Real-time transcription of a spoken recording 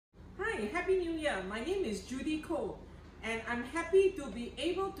Hi, Happy New Year. My name is Judy Koh and I'm happy to be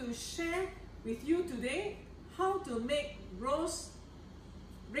able to share with you today how to make roast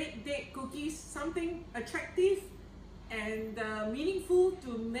red date cookies, something attractive and meaningful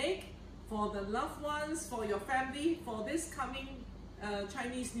to make for the loved ones, for your family, for this coming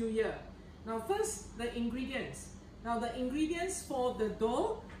Chinese New Year. Now first, the ingredients. Now the ingredients for the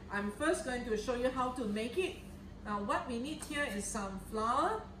dough, I'm first going to show you how to make it. Now what we need here is some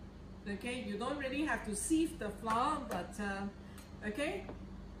flour. Okay, you don't really have to sieve the flour, but okay.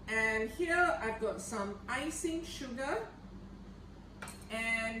 And here I've got some icing sugar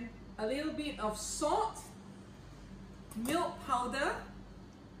and a little bit of salt, milk powder,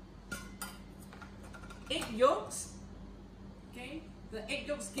 egg yolks. Okay, the egg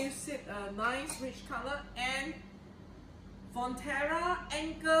yolks gives it a nice rich color, and Fonterra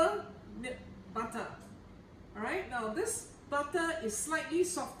Anchor milk butter. Alright, now this butter is slightly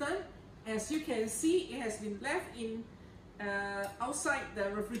softened. As you can see, it has been left in outside the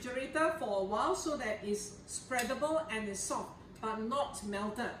refrigerator for a while so that it's spreadable and it's soft but not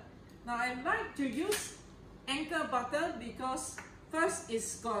melted. Now I like to use Anchor butter because first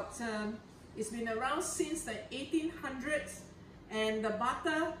it's been around since the 1800s, and the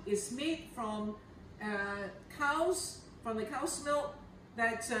butter is made from the cow's milk,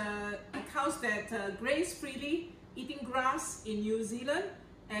 that cows that graze freely eating grass in New Zealand,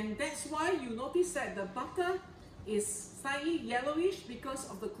 and that's why you notice that the butter is slightly yellowish because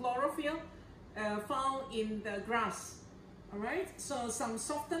of the chlorophyll found in the grass. Alright, so some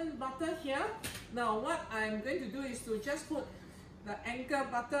softened butter here. Now what I'm going to do is to just put the Anchor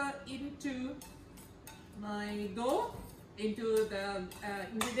butter into my dough, into the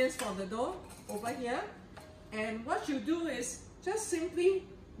ingredients for the dough over here. And what you do is just simply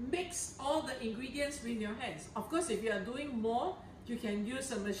mix all the ingredients with your hands. Of course, if you are doing more, you can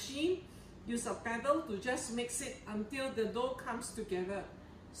use a machine, use a paddle to just mix it until the dough comes together.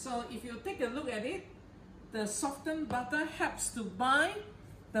 So if you take a look at it, the softened butter helps to bind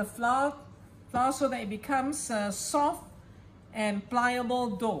the flour so that it becomes a soft and pliable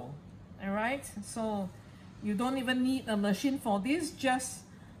dough. Alright, so you don't even need a machine for this, just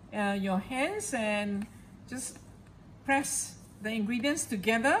your hands, and just press the ingredients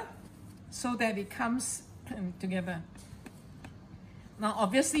together so that it comes together. Now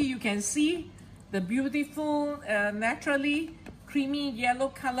obviously you can see the beautiful naturally creamy yellow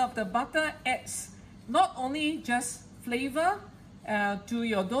color of the butter adds not only just flavor to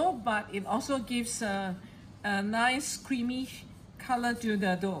your dough, but it also gives a nice creamy color to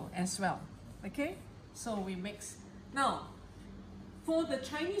the dough as well. Okay, so we mix. Now for the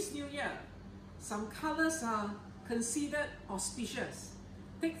Chinese New Year, some colors are considered auspicious.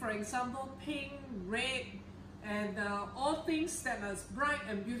 Take for example pink, red, and all things that are bright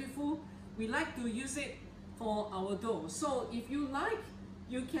and beautiful. We like to use it for our dough. So if you like,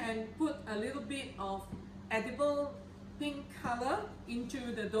 you can put a little bit of edible pink color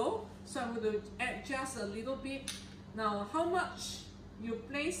into the dough. So I'm going to add just a little bit. Now how much you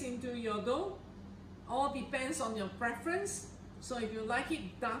place into your dough all depends on your preference. So if you like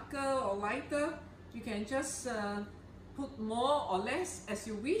it darker or lighter, you can just put more or less as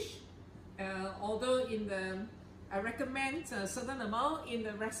you wish. Although I recommend a certain amount in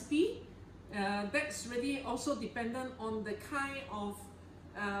the recipe. That's really also dependent on the kind of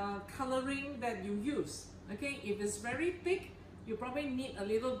coloring that you use. Okay, if it's very thick, you probably need a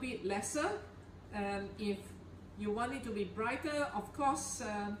little bit lesser. If you want it to be brighter, of course,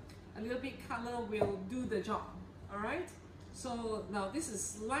 a little bit color will do the job. Alright, so now this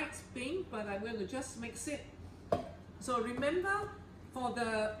is light pink, but I'm going to just mix it. So remember, for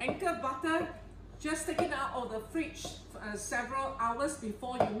the Anchor butter, just take it out of the fridge several hours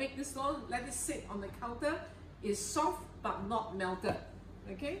before you make this dough. Let it sit on the counter. It's soft but not melted.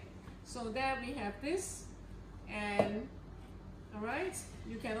 Okay, so there we have this. And alright,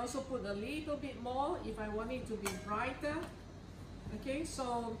 you can also put a little bit more if I want it to be brighter. Okay,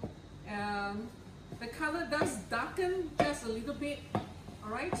 so the color does darken just a little bit,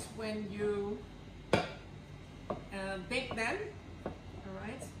 alright, when you bake them.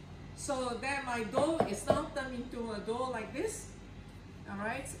 Alright, so there my dough is now turned into a dough like this.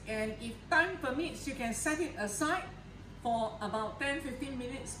 Alright, and if time permits, you can set it aside for about 10-15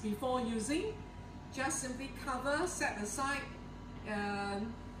 minutes before using. Just simply cover, set aside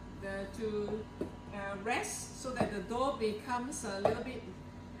to rest so that the dough becomes a little bit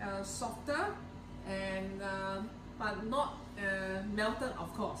softer and but not melted,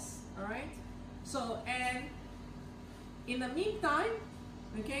 of course. Alright, so and in the meantime,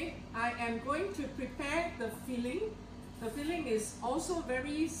 okay, I am going to prepare the filling The filling is also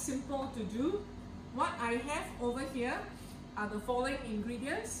very simple to do. What I have over here are the following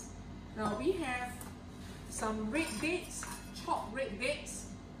ingredients. Now we have some red dates, chopped red dates,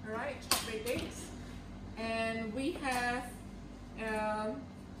 alright, chopped red dates. And we have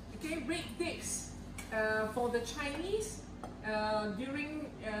red dates for the Chinese during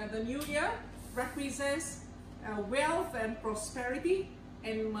the New Year represents wealth and prosperity.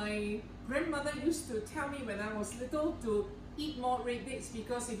 And my grandmother used to tell me when I was little to eat more red dates,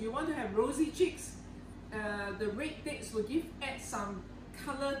 because if you want to have rosy cheeks, the red dates will add some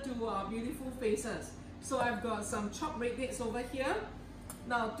color to our beautiful faces. So I've got some chopped red dates over here.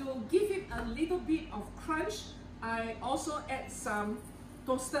 Now to give it a little bit of crunch, I also add some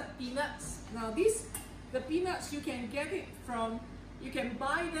toasted peanuts. Now the peanuts, you can get it from, you can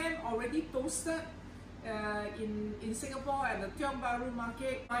buy them already toasted in Singapore at the Tiong Bahru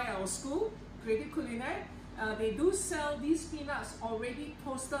market by our school, Creative Culinary. They do sell these peanuts already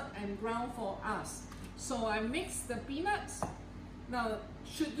toasted and ground for us. So I mix the peanuts. Now,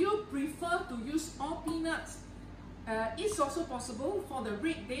 should you prefer to use all peanuts, it's also possible for the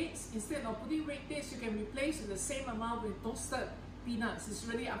red dates. Instead of putting red dates, you can replace with the same amount with toasted peanuts. It's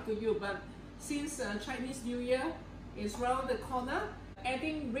really up to you. But since Chinese New Year is round the corner,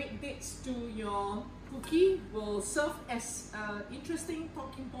 adding red dates to your cookie will serve as an interesting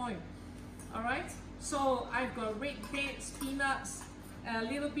talking point. Alright, so I've got red dates, peanuts, a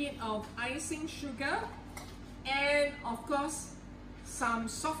little bit of icing sugar, and of course some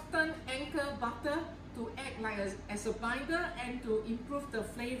softened anchor butter to act like as a binder and to improve the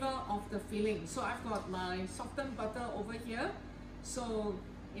flavor of the filling. So I've got my softened butter over here. So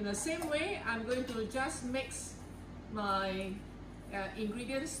in the same way, I'm going to just mix my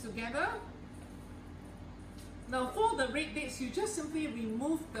ingredients together. Now for the red dates, you just simply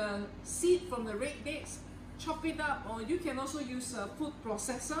remove the seed from the red dates, chop it up, or you can also use a food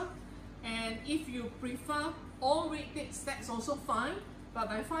processor. And if you prefer all red dates, that's also fine. But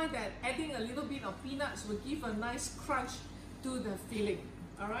I find that adding a little bit of peanuts will give a nice crunch to the filling.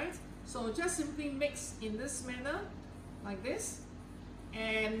 Alright, so just simply mix in this manner, like this.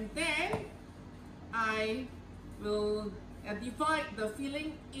 And then I will divide the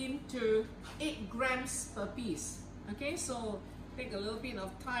filling into 8 grams per piece. Okay, so take a little bit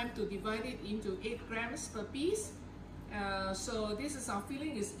of time to divide it into 8 grams per piece. So this is our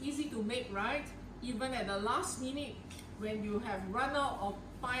filling. It's easy to make, right? Even at the last minute, when you have run out of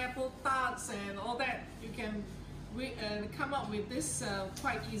pineapple tarts and all that, you can come up with this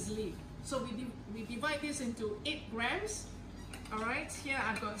quite easily. So we divide this into 8 grams. Alright, here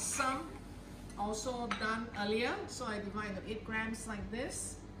I've got some also done earlier, so I divide the 8 grams like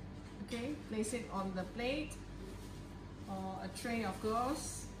this. Okay, place it on the plate or a tray, of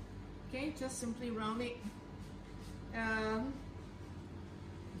course. Okay, just simply round it.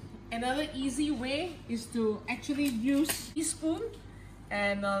 Another easy way is to actually use a teaspoon,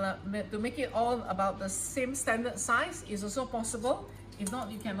 and to make it all about the same standard size is also possible. If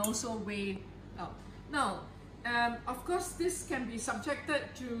not, you can also weigh out. Now, of course, this can be subjected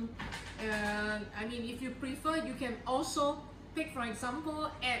to, I mean, if you prefer, you can also take, for example,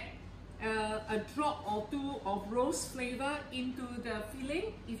 add a drop or 2 of rose flavor into the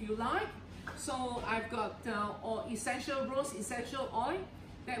filling if you like. So I've got rose essential oil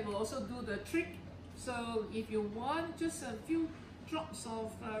that will also do the trick. So if you want, just a few drops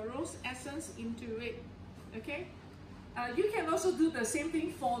of rose essence into it. Okay, you can also do the same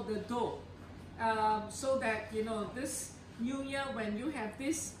thing for the dough. So that, you know, this New Year, when you have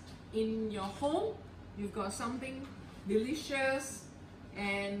this in your home, you've got something delicious,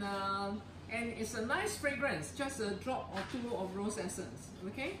 and it's a nice fragrance, just a drop or 2 of rose essence.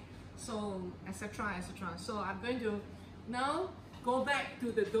 Okay, so etc. etc. So I'm going to now go back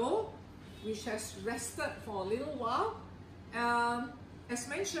to the dough, which has rested for a little while. As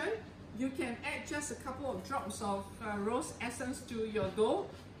mentioned, you can add just a couple of drops of rose essence to your dough,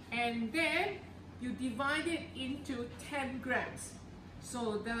 and then you divide it into 10 grams.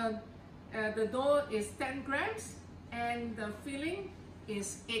 So the dough is 10 grams and the filling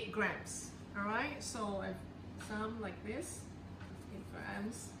is 8 grams. Alright, so I've some like this, 8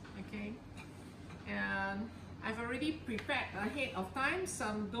 grams, okay. And I've already prepared ahead of time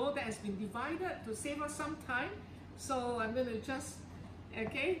some dough that has been divided to save us some time. So I'm going to just,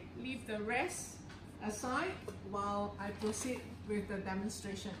 okay, leave the rest aside while I proceed with the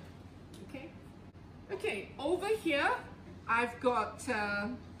demonstration. Okay. Okay, over here I've got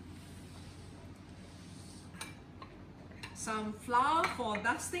some flour for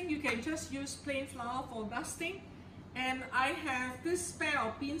dusting. You can just use plain flour for dusting. And I have this pair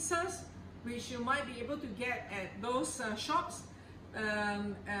of pincers which you might be able to get at those shops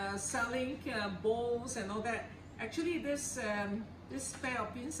selling bowls and all that. Actually, this pair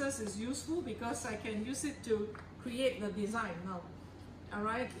of pincers is useful because I can use it to create the design now.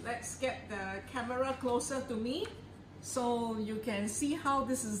 Alright, let's get the camera closer to me so you can see how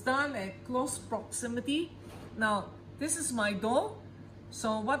this is done at close proximity. Now, this is my dough.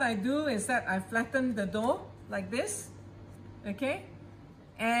 So what I do is that I flatten the dough like this, okay?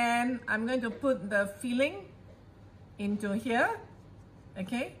 And I'm going to put the filling into here,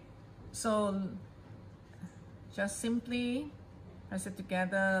 okay? So just simply press it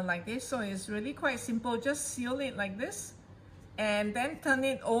together like this. So it's really quite simple. Just seal it like this and then turn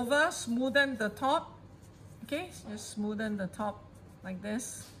it over, smoothen the top, okay? Just smoothen the top like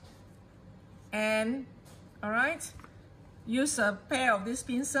this. And all right, use a pair of these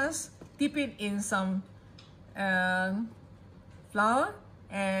pincers, dip it in some flour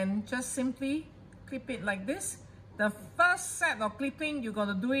and just simply clip it like this. The first set of clipping, you're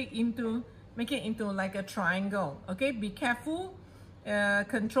gonna do it into, make it into like a triangle, okay? Be careful,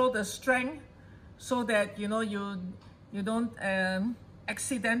 control the strength so that you know you don't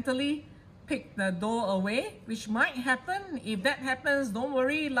accidentally pick the dough away, which might happen. If that happens, don't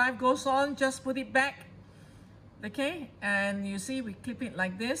worry, life goes on, just put it back. Okay, and you see we clip it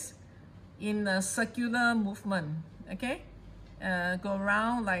like this in a circular movement, okay? Go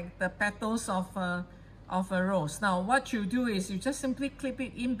around like the petals of a rose. Now what you do is you just simply clip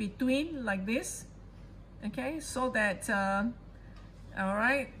it in between like this, okay? So that, all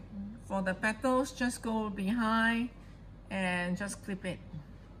right, for the petals, just go behind and just clip it,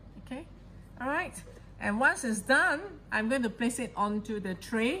 okay? All right, and once it's done, I'm going to place it onto the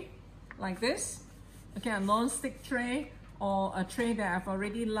tray like this. Okay, a non-stick tray or a tray that I've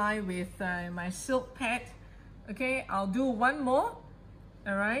already lined with my silk pad. Okay, I'll do one more,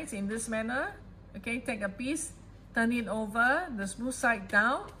 all right, in this manner. Okay, take a piece, turn it over, the smooth side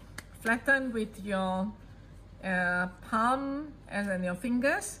down, flatten with your palm and then your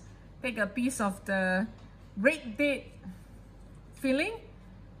fingers. Take a piece of the red date filling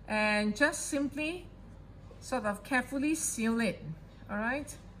and just simply sort of carefully seal it, all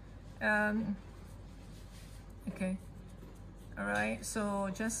right? Okay, all right, so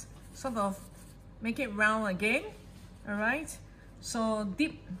just sort of make it round again, all right? So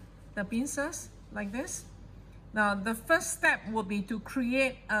dip the pincers like this. Now the first step will be to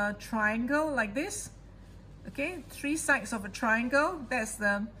create a triangle like this, okay? 3 sides of a triangle, that's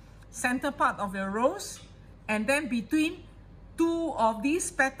the center part of your rose. And then between 2 of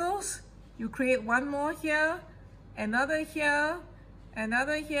these petals, you create one more here, another here,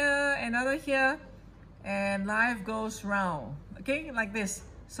 another here, another here, and life goes round, okay, like this.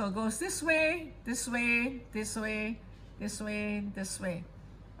 So it goes this way, this way, this way, this way, this way.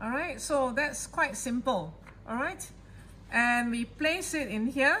 All right, so that's quite simple. All right, and we place it in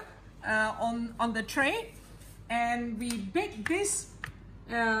here on the tray, and we bake this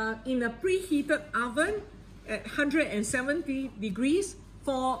in a preheated oven at 170 degrees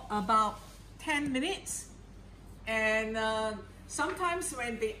for about 10 minutes. And sometimes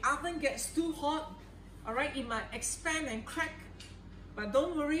when the oven gets too hot, all right, it might expand and crack, but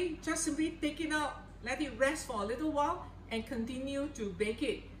don't worry, just simply take it out, let it rest for a little while and continue to bake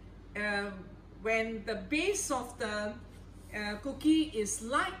it. When the base of the cookie is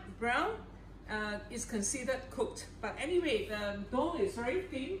light brown, it's considered cooked. But anyway, the dough is very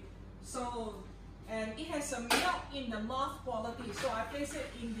thin, so, and it has a melt in the mouth quality, so I place it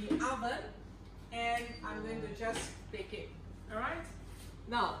in the oven and I'm going to just bake it. All right,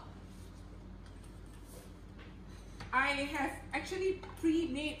 now I have actually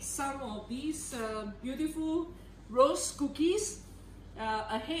pre-made some of these beautiful rose cookies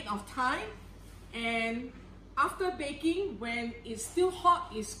ahead of time, and after baking, when it's still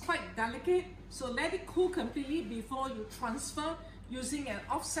hot, it's quite delicate, so let it cool completely before you transfer using an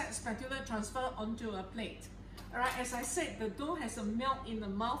offset spatula transfer onto a plate. All right, as I said, the dough has a melt in the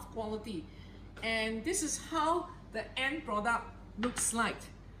mouth quality, and this is how the end product looks like.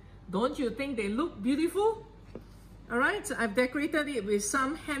 Don't you think they look beautiful? All right, I've decorated it with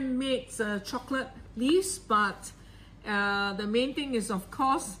some handmade chocolate leaves, but the main thing is, of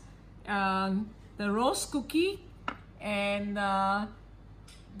course, the rose cookie, and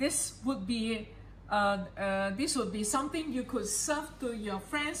this would be something you could serve to your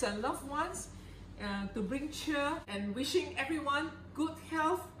friends and loved ones to bring cheer, and wishing everyone good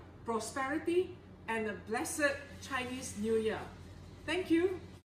health, prosperity, and a blessed Chinese New Year. Thank you.